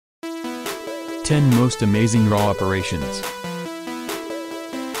10 Most Amazing RAW Operations.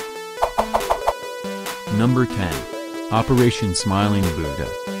 Number 10. Operation Smiling Buddha.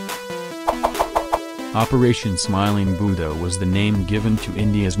 Operation Smiling Buddha was the name given to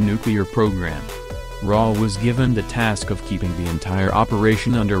India's nuclear program. RAW was given the task of keeping the entire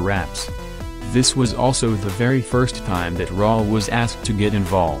operation under wraps. This was also the very first time that RAW was asked to get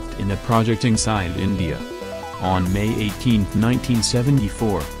involved in a project inside India. On May 18,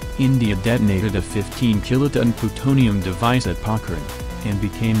 1974, India detonated a 15-kiloton plutonium device at Pokhran, and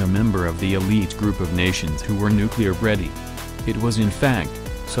became a member of the elite group of nations who were nuclear-ready. It was in fact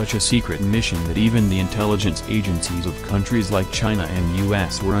such a secret mission that even the intelligence agencies of countries like China and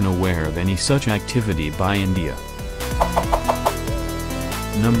US were unaware of any such activity by India.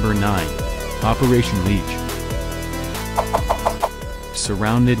 Number 9. Operation Leech.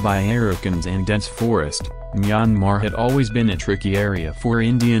 Surrounded by aeroplanes and dense forest, Myanmar had always been a tricky area for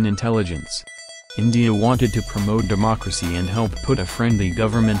Indian intelligence. India wanted to promote democracy and help put a friendly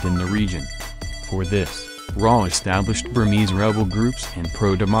government in the region. For this, RAW established Burmese rebel groups and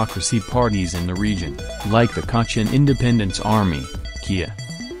pro-democracy parties in the region, like the Kachin Independence Army, KIA.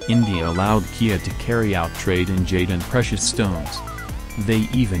 India allowed KIA to carry out trade in jade and precious stones. They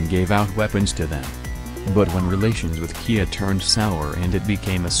even gave out weapons to them. But when relations with KIA turned sour and it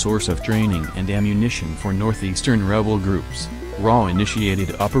became a source of training and ammunition for northeastern rebel groups, RAW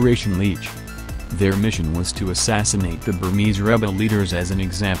initiated Operation Leech. Their mission was to assassinate the Burmese rebel leaders as an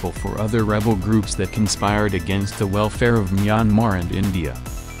example for other rebel groups that conspired against the welfare of Myanmar and India.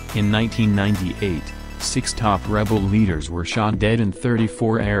 In 1998, 6 top rebel leaders were shot dead and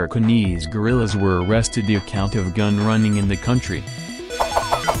 34 Arakanese guerrillas were arrested on account of gun running in the country.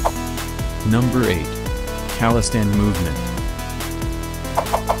 Number 8. Khalistan Movement.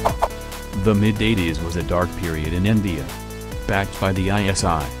 The mid-80s was a dark period in India. Backed by the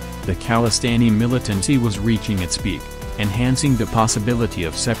ISI, the Khalistani militancy was reaching its peak, enhancing the possibility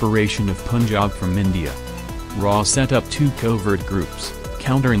of separation of Punjab from India. RAW set up 2 covert groups,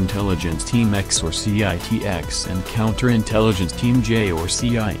 Counterintelligence Team X or CITX and Counterintelligence Team J or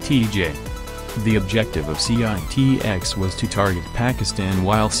CITJ. The objective of CITX was to target Pakistan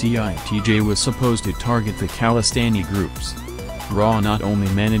while CITJ was supposed to target the Khalistani groups. RAW not only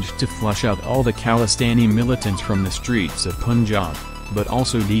managed to flush out all the Khalistani militants from the streets of Punjab, but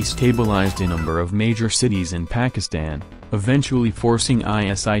also destabilized a number of major cities in Pakistan, eventually forcing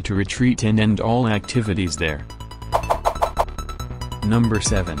ISI to retreat and end all activities there. Number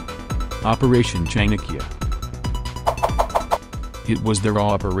 7. Operation Chanakya. It was the RAW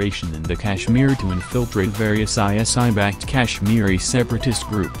operation in the Kashmir to infiltrate various ISI-backed Kashmiri separatist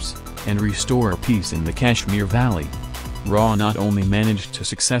groups, and restore peace in the Kashmir Valley. RAW not only managed to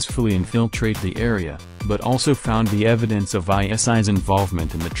successfully infiltrate the area, but also found the evidence of ISI's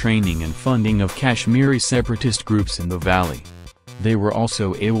involvement in the training and funding of Kashmiri separatist groups in the valley. They were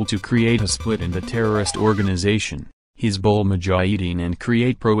also able to create a split in the terrorist organization, Hizbul Mujahideen, and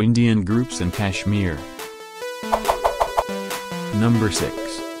create pro-Indian groups in Kashmir. Number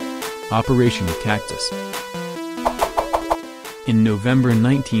 6. Operation Cactus. In November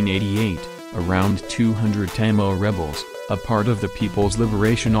 1988, around 200 Tamil rebels, a part of the People's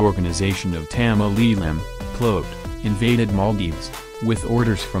Liberation Organization of Tamil Eelam, PLOT, invaded Maldives, with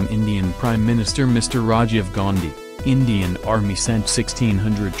orders from Indian Prime Minister Mr. Rajiv Gandhi. Indian Army sent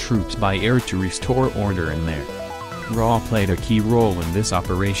 1,600 troops by air to restore order in there. RAW played a key role in this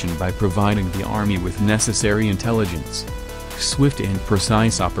operation by providing the army with necessary intelligence. Swift and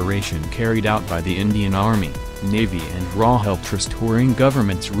precise operation carried out by the Indian Army, Navy and RAW helped restoring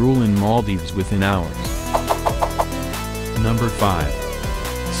government's rule in Maldives within hours. Number 5.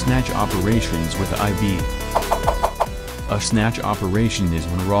 Snatch Operations with IB. A snatch operation is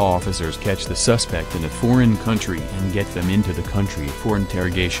when RAW officers catch the suspect in a foreign country and get them into the country for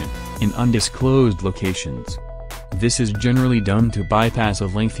interrogation, in undisclosed locations. This is generally done to bypass a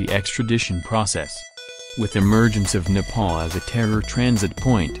lengthy extradition process. With emergence of Nepal as a terror transit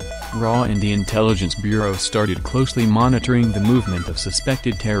point, RAW and the Intelligence Bureau started closely monitoring the movement of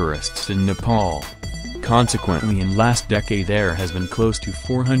suspected terrorists in Nepal. Consequently, in last decade there has been close to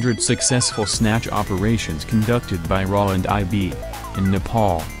 400 successful snatch operations conducted by RAW and IB, in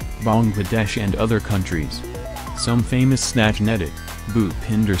Nepal, Bangladesh and other countries. Some famous snatch netted: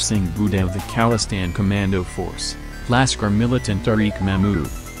 Bhupinder Singh Buddha of the Khalistan Commando Force, Laskar militant Tariq Mahmood,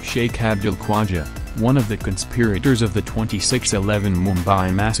 Sheikh Abdul Khwaja, one of the conspirators of the 26/11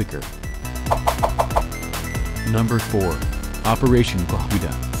 Mumbai massacre. Number 4. Operation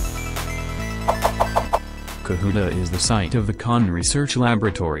Kahuta. Kahuta is the site of the Khan Research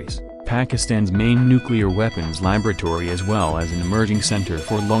Laboratories, Pakistan's main nuclear weapons laboratory as well as an emerging center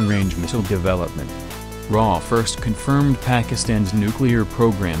for long-range missile development. R&AW first confirmed Pakistan's nuclear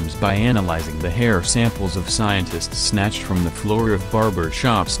programs by analyzing the hair samples of scientists snatched from the floor of barber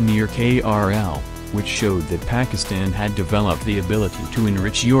shops near KRL, which showed that Pakistan had developed the ability to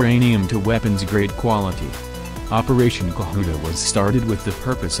enrich uranium to weapons-grade quality. Operation Kahuta was started with the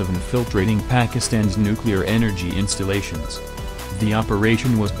purpose of infiltrating Pakistan's nuclear energy installations. The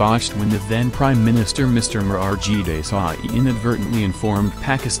operation was botched when the then Prime Minister Mr. Morarji Desai inadvertently informed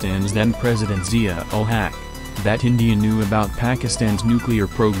Pakistan's then President Zia-ul-Haq that India knew about Pakistan's nuclear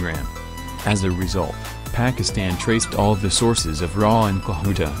program. As a result, Pakistan traced all the sources of R&AW and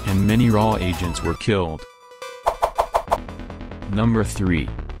Kahuta and many R&AW agents were killed. Number 3.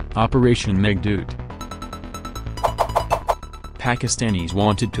 Operation Meghdoot. Pakistanis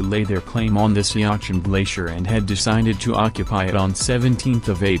wanted to lay their claim on the Siachen Glacier and had decided to occupy it on 17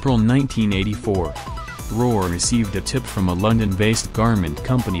 April 1984. R&AW received a tip from a London-based garment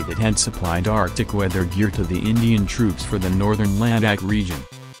company that had supplied Arctic weather gear to the Indian troops for the northern Ladakh region.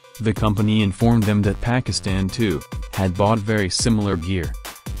 The company informed them that Pakistan too had bought very similar gear.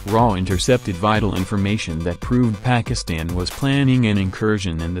 R&AW intercepted vital information that proved Pakistan was planning an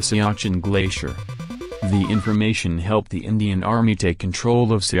incursion in the Siachen Glacier. The information helped the Indian Army take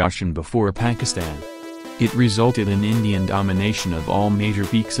control of Siachen before Pakistan. It resulted in Indian domination of all major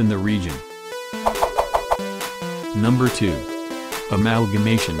peaks in the region. Number 2.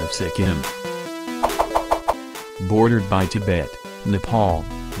 Amalgamation of Sikkim. Bordered by Tibet, Nepal,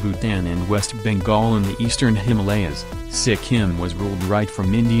 Bhutan and West Bengal in the eastern Himalayas, Sikkim was ruled right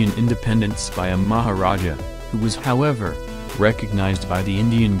from Indian independence by a Maharaja, who was however, recognized by the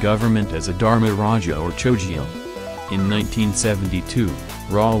Indian government as a Dharma Raja or Chojil. In 1972,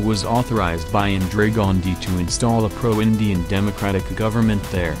 R&AW was authorized by Indira Gandhi to install a pro-Indian democratic government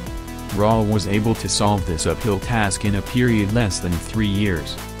there. R&AW was able to solve this uphill task in a period less than 3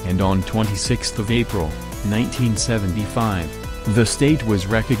 years, and on 26 April, 1975, the state was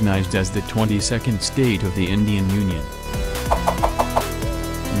recognized as the 22nd state of the Indian Union.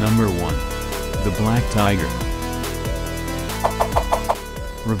 Number 1. The Black Tiger.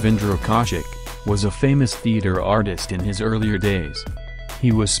 Ravindra Kaushik was a famous theater artist in his earlier days.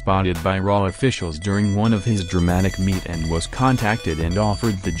 He was spotted by R&AW officials during one of his dramatic meet and was contacted and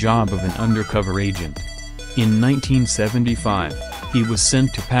offered the job of an undercover agent. In 1975, he was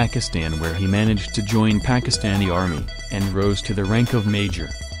sent to Pakistan where he managed to join Pakistani army, and rose to the rank of major.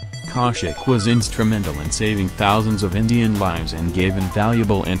 Kaushik was instrumental in saving thousands of Indian lives and gave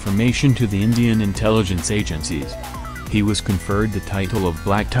invaluable information to the Indian intelligence agencies. He was conferred the title of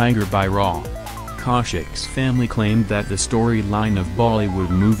Black Tiger by R&AW. Kaushik's family claimed that the storyline of Bollywood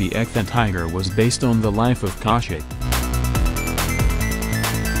movie Ek Tha Tiger was based on the life of Kaushik.